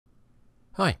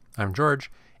Hi, I'm George,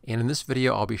 and in this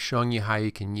video I'll be showing you how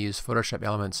you can use Photoshop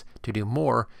Elements to do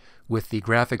more with the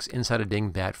graphics inside of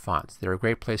Dingbat Fonts. They're a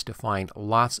great place to find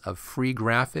lots of free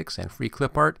graphics and free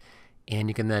clip art, and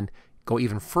you can then go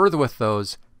even further with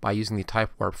those by using the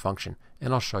type warp function,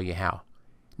 and I'll show you how.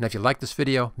 Now if you like this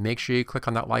video, make sure you click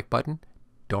on that like button.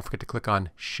 Don't forget to click on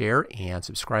share and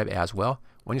subscribe as well.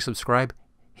 When you subscribe,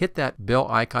 hit that bell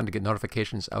icon to get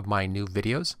notifications of my new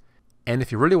videos. And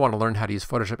if you really want to learn how to use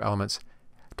Photoshop Elements,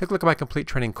 take a look at my complete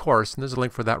training course, and there's a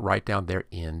link for that right down there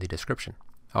in the description.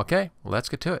 Okay, let's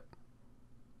get to it.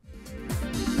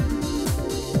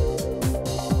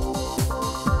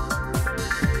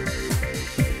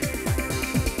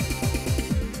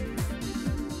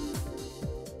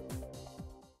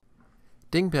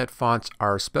 Dingbat fonts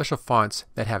are special fonts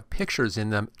that have pictures in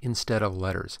them instead of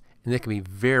letters, and they can be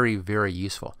very, very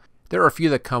useful. There are a few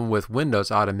that come with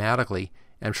Windows automatically,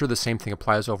 and I'm sure the same thing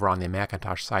applies over on the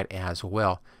Macintosh side as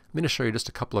well. I'm going to show you just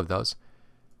a couple of those.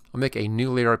 I'll make a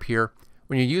new layer up here.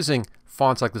 When you're using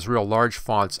fonts like this, real large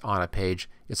fonts on a page,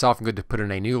 it's often good to put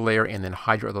in a new layer and then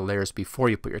hide your other layers before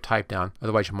you put your type down.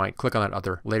 Otherwise you might click on that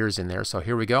other layers in there. So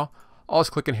here we go. I'll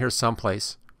just click in here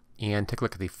someplace and take a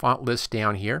look at the font list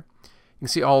down here. You can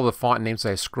see all of the font names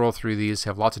as I scroll through these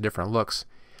have lots of different looks.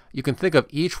 You can think of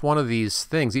each one of these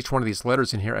things, each one of these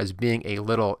letters in here as being a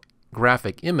little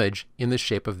graphic image in the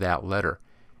shape of that letter.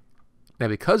 Now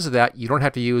because of that, you don't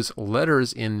have to use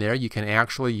letters in there. You can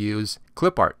actually use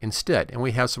clip art instead. And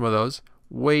we have some of those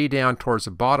way down towards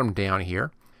the bottom down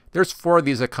here. There's 4 of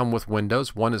these that come with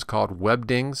Windows. One is called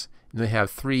Webdings, and they have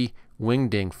 3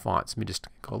 Wingding fonts. Let me just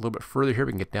go a little bit further here.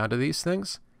 We can get down to these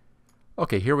things.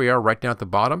 Okay, here we are right down at the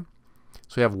bottom.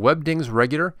 So we have Webdings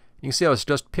regular. You can see how it's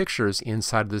just pictures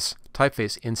inside this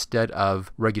typeface instead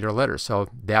of regular letters. So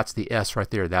that's the S right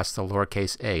there. That's the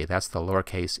lowercase a. That's the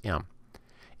lowercase m.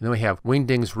 And then we have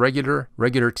Wingdings regular,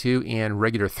 regular 2, and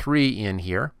regular 3 in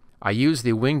here. I use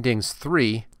the Wingdings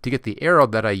 3 to get the arrow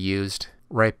that I used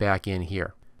right back in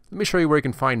here. Let me show you where you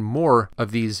can find more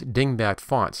of these Dingbat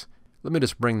fonts. Let me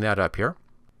just bring that up here.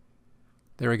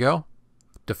 There we go.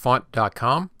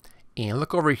 Dafont.com. And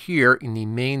look over here in the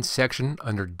main section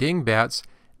under Dingbats.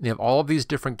 They have all of these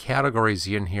different categories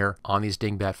in here on these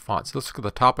Dingbat fonts. Let's look at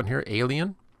the top one here,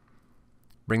 Alien.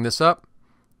 Bring this up.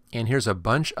 And here's a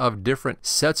bunch of different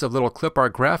sets of little clip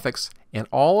art graphics. And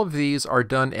all of these are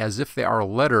done as if they are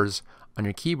letters on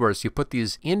your keyboard. So you put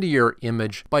these into your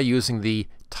image by using the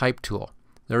type tool.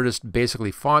 They're just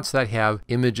basically fonts that have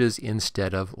images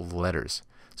instead of letters.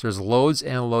 So there's loads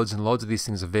and loads and loads of these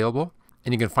things available.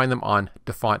 And you can find them on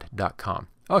Dafont.com.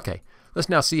 Okay, let's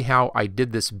now see how I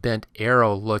did this bent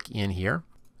arrow look in here.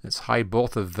 Let's hide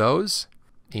both of those.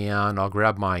 And I'll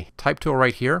grab my type tool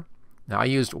right here. Now I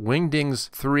used Wingdings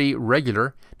 3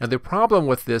 regular. Now the problem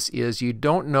with this is you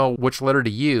don't know which letter to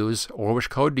use or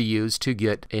which code to use to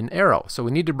get an arrow. So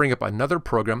we need to bring up another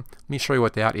program. Let me show you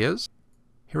what that is.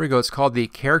 Here we go. It's called the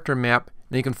character map.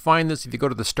 Now you can find this if you go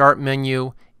to the Start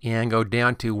menu and go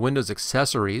down to Windows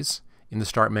Accessories in the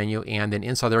Start menu, and then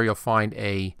inside there you'll find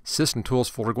a System Tools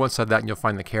folder. Go inside that and you'll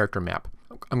find the character map.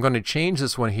 I'm going to change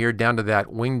this one here down to that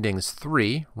Wingdings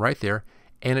 3 right there,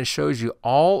 and it shows you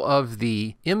all of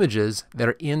the images that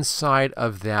are inside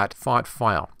of that font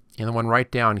file. And the one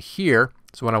right down here,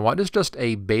 so what I want is just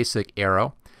a basic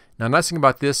arrow. Now the nice thing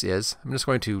about this is I'm just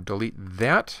going to delete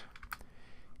that,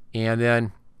 and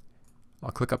then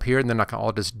I'll click up here, and then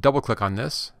I'll just double click on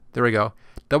this. There we go.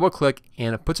 Double click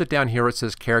and it puts it down here where it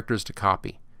says characters to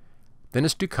copy. Then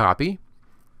it's to copy.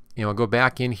 And we'll go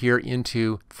back in here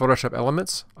into Photoshop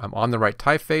Elements. I'm on the right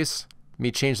typeface. Let me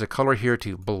change the color here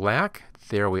to black.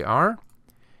 There we are.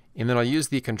 And then I'll use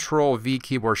the Control V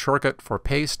keyboard shortcut for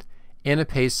paste, and it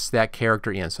pastes that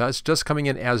character in. So that's just coming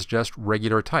in as just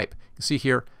regular type. You see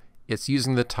here it's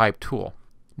using the type tool.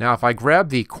 Now if I grab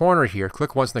the corner here,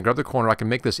 click once and then grab the corner, I can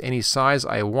make this any size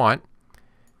I want.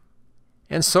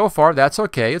 And so far, that's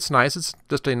okay. It's nice. It's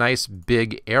just a nice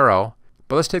big arrow.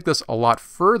 But let's take this a lot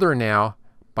further now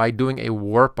by doing a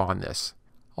warp on this.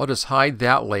 I'll just hide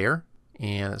that layer.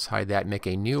 And let's hide that and make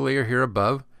a new layer here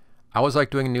above. I always like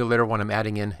doing a new layer when I'm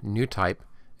adding in new type.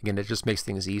 Again, it just makes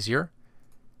things easier.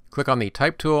 Click on the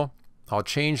type tool. I'll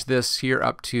change this here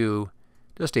up to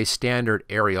just a standard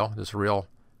Arial. This real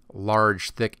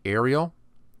large, thick Arial.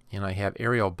 And I have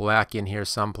Arial black in here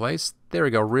someplace. There we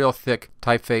go. Real thick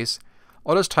typeface.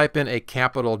 I'll just type in a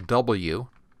capital W.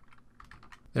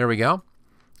 There we go.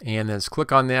 And then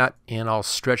click on that, and I'll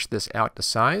stretch this out to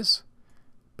size,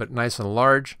 but nice and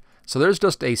large. So there's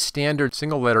just a standard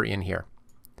single letter in here.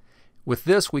 With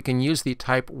this, we can use the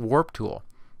type warp tool.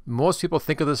 Most people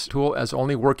think of this tool as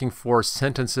only working for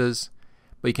sentences,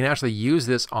 but you can actually use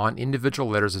this on individual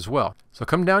letters as well. So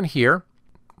come down here,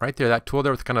 right there, that tool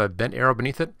there with kind of a bent arrow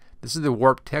beneath it. This is the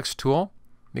warp text tool.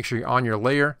 Make sure you're on your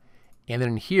layer. And then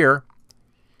in here,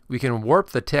 we can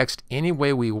warp the text any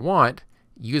way we want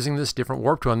using this different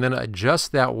warp tool, and then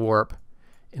adjust that warp,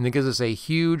 and it gives us a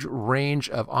huge range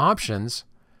of options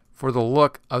for the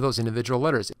look of those individual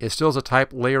letters. It still has a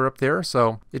type layer up there,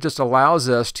 so it just allows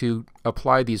us to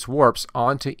apply these warps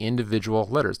onto individual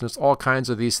letters. There's all kinds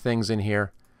of these things in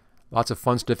here. Lots of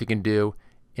fun stuff you can do,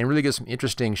 and really get some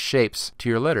interesting shapes to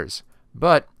your letters.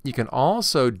 But you can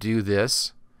also do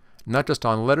this not just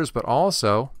on letters, but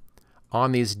also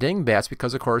on these dingbats,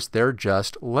 because of course they're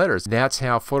just letters. That's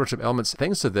how Photoshop Elements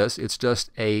thinks to this. It's just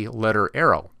a letter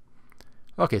arrow.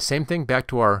 Okay, same thing, back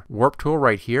to our warp tool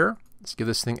right here. Let's give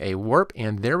this thing a warp,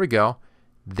 and there we go.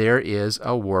 There is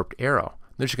a warped arrow.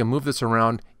 Notice you can move this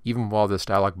around even while this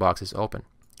dialog box is open.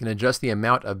 You can adjust the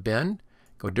amount of bend,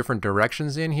 go different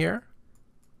directions in here.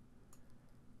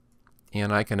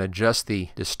 And I can adjust the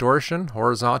distortion,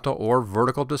 horizontal or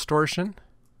vertical distortion.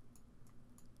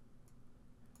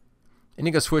 And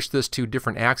you can switch this to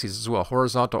different axes as well,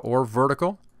 horizontal or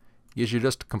vertical. Gives you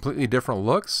just completely different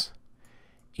looks.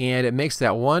 And it makes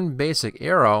that one basic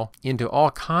arrow into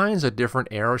all kinds of different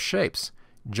arrow shapes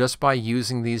just by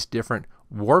using these different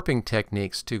warping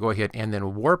techniques to go ahead and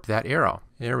then warp that arrow.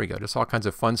 There we go. Just all kinds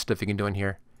of fun stuff you can do in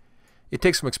here. It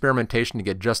takes some experimentation to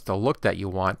get just the look that you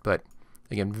want, but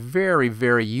again, very,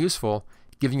 very useful,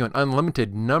 giving you an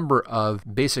unlimited number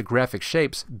of basic graphic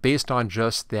shapes based on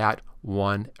just that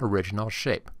one original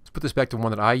shape. Let's put this back to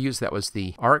one that I used. That was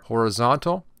the arc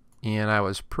horizontal, and I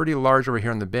was pretty large over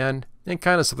here in the bend, and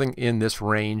kind of something in this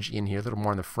range in here, a little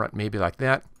more in the front, maybe like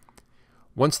that.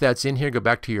 Once that's in here, go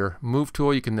back to your move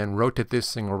tool. You can then rotate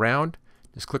this thing around.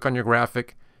 Just click on your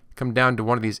graphic, come down to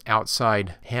one of these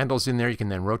outside handles in there. You can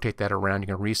then rotate that around. You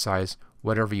can resize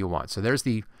whatever you want. So there's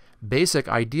the basic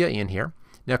idea in here.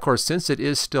 Now, of course, since it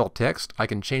is still text, I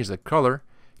can change the color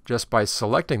just by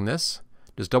selecting this.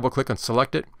 Just double click and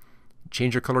select it.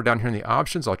 Change your color down here in the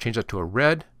options. I'll change that to a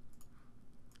red.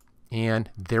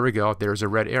 And there we go. There's a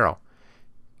red arrow.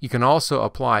 You can also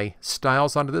apply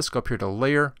styles onto this. Go up here to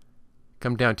Layer,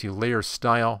 come down to Layer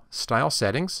Style, Style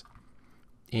Settings.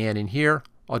 And in here,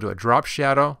 I'll do a drop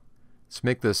shadow. Let's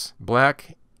make this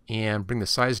black and bring the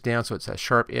size down so it's a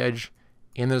sharp edge.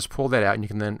 And then just pull that out, and you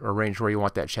can then arrange where you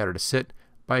want that shadow to sit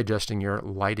by adjusting your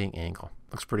lighting angle.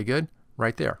 Looks pretty good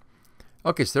right there.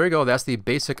 Okay, so there you go. That's the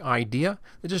basic idea.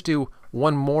 Let's just do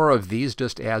one more of these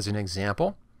just as an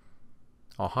example.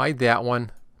 I'll hide that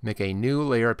one, make a new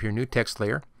layer up here, new text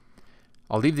layer.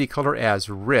 I'll leave the color as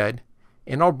red,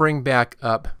 and I'll bring back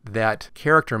up that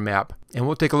character map, and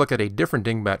we'll take a look at a different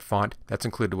Dingbat font that's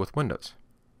included with Windows.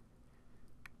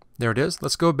 There it is.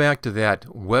 Let's go back to that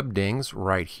WebDings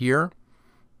right here.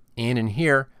 And in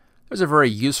here, there's a very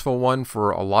useful one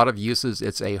for a lot of uses.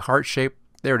 It's a heart shape.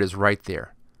 There it is right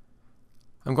there.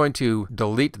 I'm going to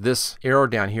delete this arrow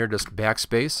down here, just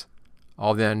backspace.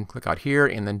 I'll then click out here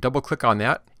and then double click on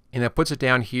that. And that puts it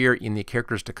down here in the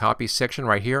characters to copy section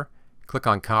right here. Click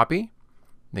on copy.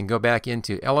 Then go back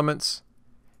into Elements,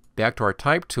 back to our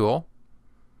type tool.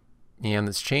 And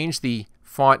let's change the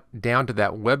font down to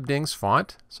that WebDings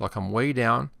font. So I'll come way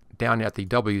down at the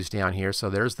W's down here. So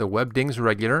there's the WebDings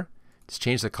regular. Just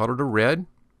change the color to red.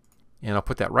 And I'll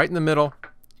put that right in the middle.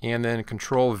 And then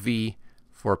Control V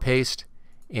for paste.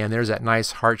 And there's that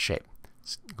nice heart shape.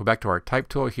 Let's go back to our type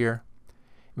tool here.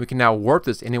 We can now warp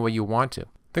this any way you want to.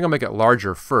 I think I'll make it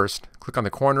larger first. Click on the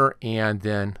corner and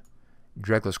then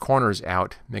drag those corners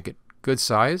out. Make it good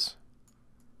size.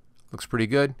 Looks pretty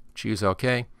good. Choose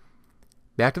OK.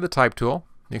 Back to the type tool.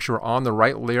 Make sure we're on the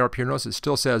right layer up here. Notice it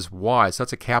still says Y, so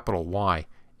that's a capital Y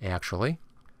actually.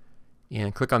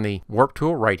 And click on the warp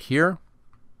tool right here.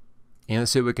 And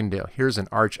let's see what we can do. Here's an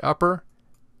arch upper.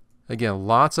 Again,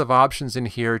 lots of options in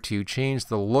here to change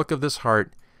the look of this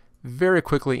heart very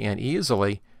quickly and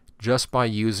easily just by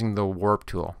using the warp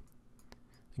tool.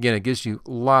 Again, it gives you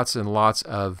lots and lots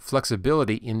of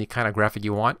flexibility in the kind of graphic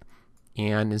you want.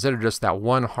 And instead of just that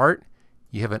one heart,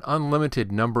 you have an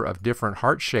unlimited number of different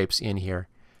heart shapes in here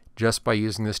just by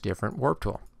using this different warp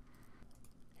tool.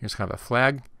 Here's kind of a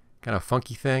flag, kind of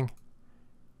funky thing.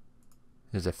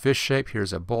 There's a fish shape.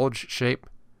 Here's a bulge shape.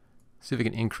 See if we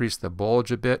can increase the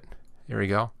bulge a bit. There we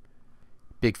go.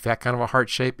 Big fat kind of a heart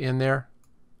shape in there.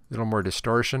 A little more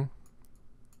distortion.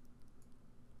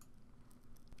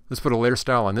 Let's put a layer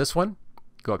style on this one.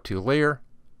 Go up to Layer,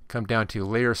 come down to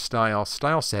Layer Style,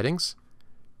 Style Settings.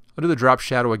 I'll do the drop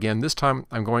shadow again. This time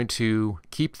I'm going to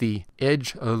keep the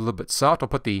edge a little bit soft. I'll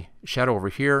put the shadow over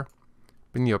here.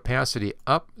 Bring the opacity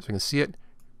up so we can see it.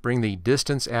 Bring the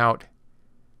distance out.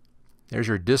 There's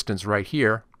your distance right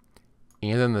here.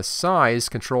 And then the size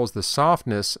controls the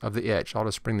softness of the edge. I'll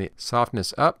just bring the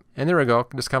softness up. And there we go.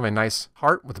 Just kind of a nice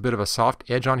heart with a bit of a soft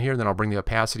edge on here. Then I'll bring the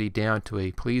opacity down to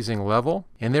a pleasing level.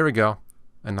 And there we go.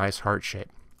 A nice heart shape.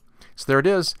 So there it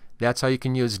is. That's how you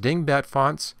can use Dingbat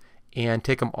fonts and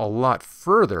take them a lot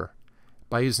further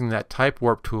by using that type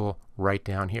warp tool right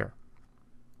down here.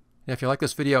 Now, if you like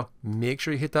this video, make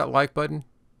sure you hit that like button.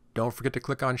 Don't forget to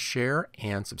click on share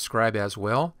and subscribe as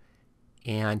well.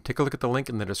 And take a look at the link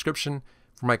in the description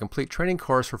for my complete training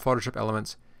course for Photoshop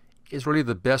Elements. It's really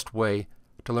the best way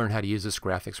to learn how to use this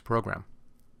graphics program.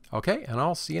 Okay, and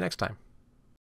I'll see you next time.